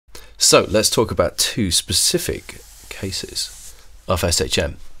So let's talk about two specific cases of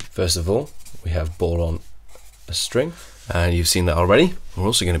SHM. First of all, we have ball on a string, and you've seen that already. We're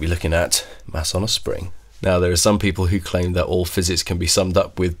also going to be looking at mass on a spring. Now, there are some people who claim that all physics can be summed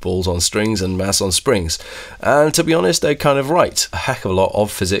up with balls on strings and mass on springs. And to be honest, they're kind of right. A heck of a lot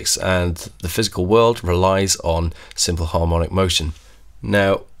of physics and the physical world relies on simple harmonic motion.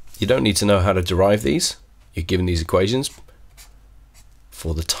 Now, you don't need to know how to derive these. You're given these equations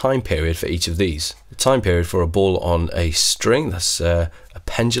for the time period for each of these. The time period for a ball on a string, that's a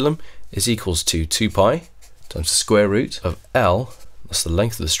pendulum, is equals to 2 pi times the square root of L, that's the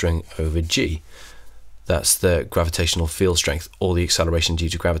length of the string, over G. That's the gravitational field strength, or the acceleration due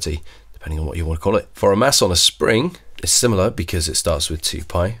to gravity, depending on what you want to call it. For a mass on a spring, it's similar because it starts with 2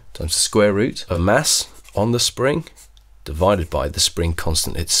 pi times the square root of mass on the spring divided by the spring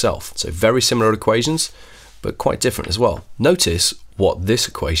constant itself. So very similar equations, but quite different as well. Notice what this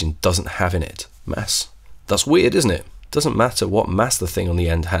equation doesn't have in it: mass. That's weird, isn't it? Doesn't matter what mass the thing on the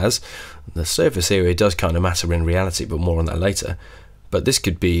end has. The surface area does kind of matter in reality, but more on that later. But this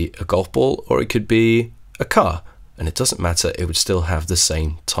could be a golf ball or it could be a car, and it doesn't matter, it would still have the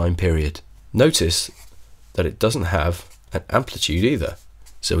same time period. Notice that it doesn't have an amplitude either.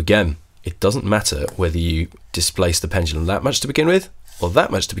 So again, it doesn't matter whether you displace the pendulum that much to begin with or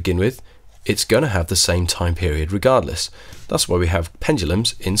that much to begin with, it's going to have the same time period regardless. That's why we have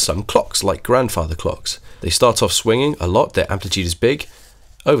pendulums in some clocks, like grandfather clocks. They start off swinging a lot, their amplitude is big.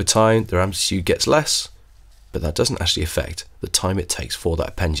 Over time, their amplitude gets less, but that doesn't actually affect the time it takes for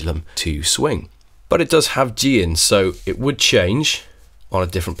that pendulum to swing. But it does have G in, so it would change on a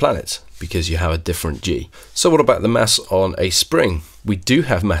different planet because you have a different G. So what about the mass on a spring? We do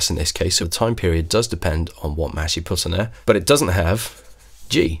have mass in this case, so the time period does depend on what mass you put on there, but it doesn't have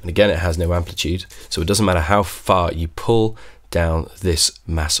G. And again, it has no amplitude, so it doesn't matter how far you pull down this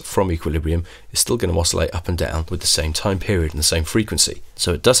mass from equilibrium, it's still going to oscillate up and down with the same time period and the same frequency.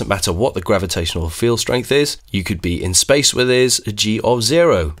 So it doesn't matter what the gravitational field strength is. You could be in space where there's a G of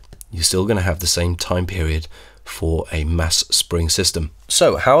 0. You're still going to have the same time period for a mass spring system.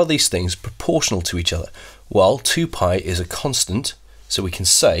 So how are these things proportional to each other? Well, 2 pi is a constant, so we can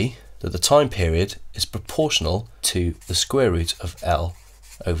say that the time period is proportional to the square root of L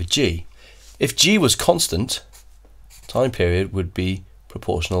over G. If G was constant, time period would be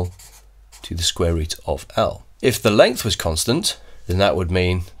proportional to the square root of L. If the length was constant, then that would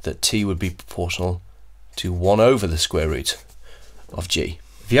mean that T would be proportional to 1 over the square root of G.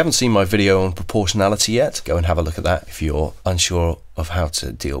 If you haven't seen my video on proportionality yet, go and have a look at that if you're unsure of how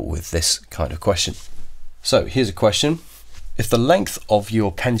to deal with this kind of question. So here's a question. If the length of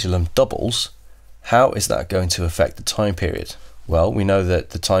your pendulum doubles, how is that going to affect the time period? Well, we know that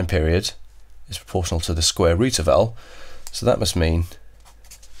the time period is proportional to the square root of L, so that must mean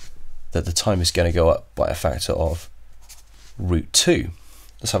that the time is going to go up by a factor of root 2.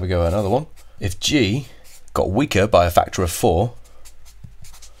 Let's have a go at another one. If G got weaker by a factor of 4,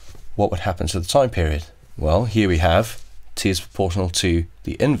 what would happen to the time period? Well, here we have T is proportional to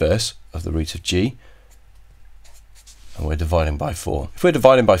the inverse of the root of G, and we're dividing by 4. If we're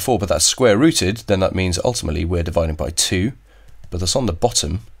dividing by 4 but that's square rooted, then that means ultimately we're dividing by 2, but that's on the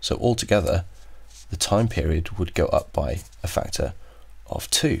bottom, so altogether the time period would go up by a factor of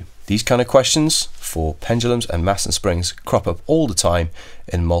 2. These kind of questions for pendulums and mass and springs crop up all the time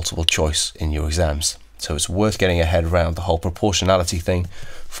in multiple choice in your exams. So it's worth getting your head around the whole proportionality thing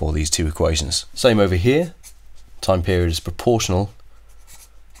for these two equations. Same over here, time period is proportional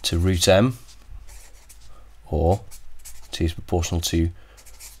to root m, or T is proportional to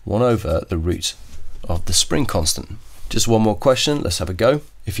 1 over the root of the spring constant. Just one more question, let's have a go.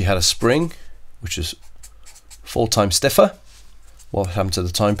 If you had a spring which is 4 times stiffer, what would happen to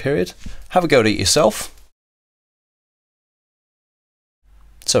the time period? Have a go at it yourself.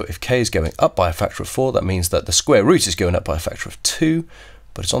 So if K is going up by a factor of 4, that means that the square root is going up by a factor of 2,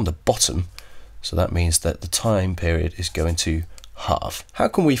 but it's on the bottom, so that means that the time period is going to halve. How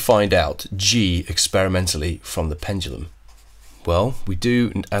can we find out G experimentally from the pendulum? Well, we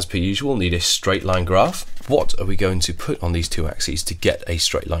do, as per usual, need a straight line graph. What are we going to put on these two axes to get a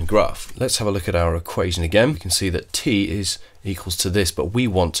straight line graph? Let's have a look at our equation again. We can see that T is equals to this, but we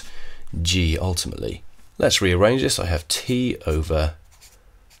want G ultimately. Let's rearrange this. I have T over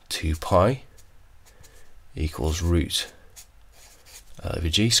 2 pi equals root over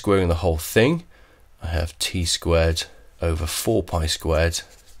G, squaring the whole thing. I have T squared over 4 pi squared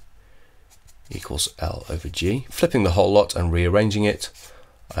equals L over G. Flipping the whole lot and rearranging it,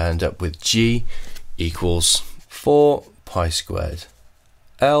 I end up with G equals 4 pi squared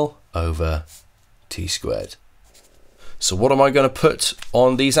L over T squared. So what am I going to put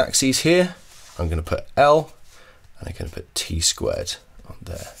on these axes here? I'm going to put L, and I'm going to put T squared on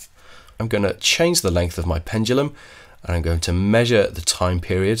there. I'm going to change the length of my pendulum, and I'm going to measure the time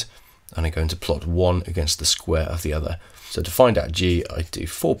period, and I'm going to plot one against the square of the other. So to find out G, I do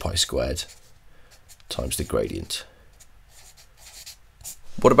 4 pi squared times the gradient.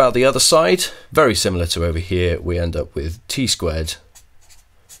 What about the other side? Very similar to over here, we end up with T squared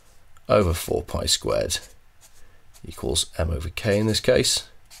over 4 pi squared equals M over K in this case.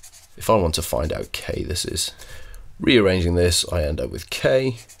 If I want to find out K, this is rearranging this, I end up with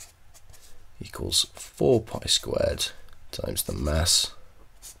K equals 4 pi squared times the mass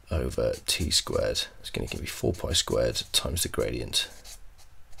over T squared. It's going to give me 4 pi squared times the gradient.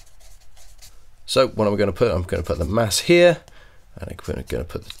 So what am I going to put? I'm going to put the mass here, and I'm going to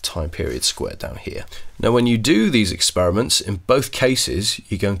put the time period squared down here. Now when you do these experiments, in both cases,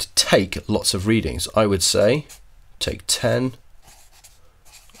 you're going to take lots of readings. I would say take 10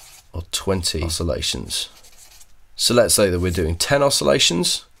 or 20 oscillations. So let's say that we're doing 10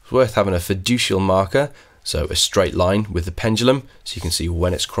 oscillations. It's worth having a fiducial marker, so a straight line with the pendulum, so you can see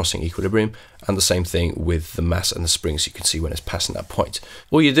when it's crossing equilibrium, and the same thing with the mass and the spring, so you can see when it's passing that point.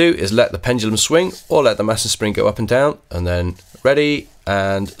 All you do is let the pendulum swing, or let the mass and spring go up and down, and then ready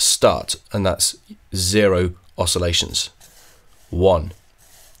and start, and that's 0 oscillations. 1,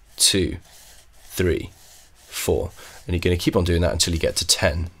 2, 3, 4, and you're going to keep on doing that until you get to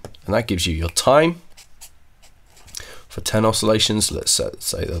 10, and that gives you your time. For 10 oscillations, let's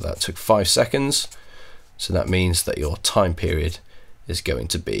say that took 5 seconds. So that means that your time period is going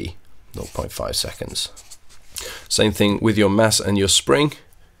to be 0.5 seconds. Same thing with your mass and your spring.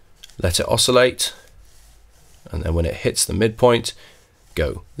 Let it oscillate, and then when it hits the midpoint,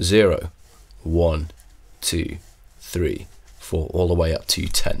 go 0, 1, 2, 3, 4, all the way up to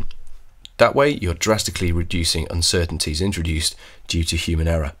 10. That way you're drastically reducing uncertainties introduced due to human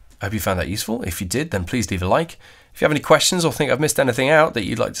error. I hope you found that useful. If you did, then please leave a like. If you have any questions or think I've missed anything out that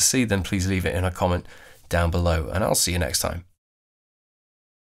you'd like to see, then please leave it in a comment down below, and I'll see you next time.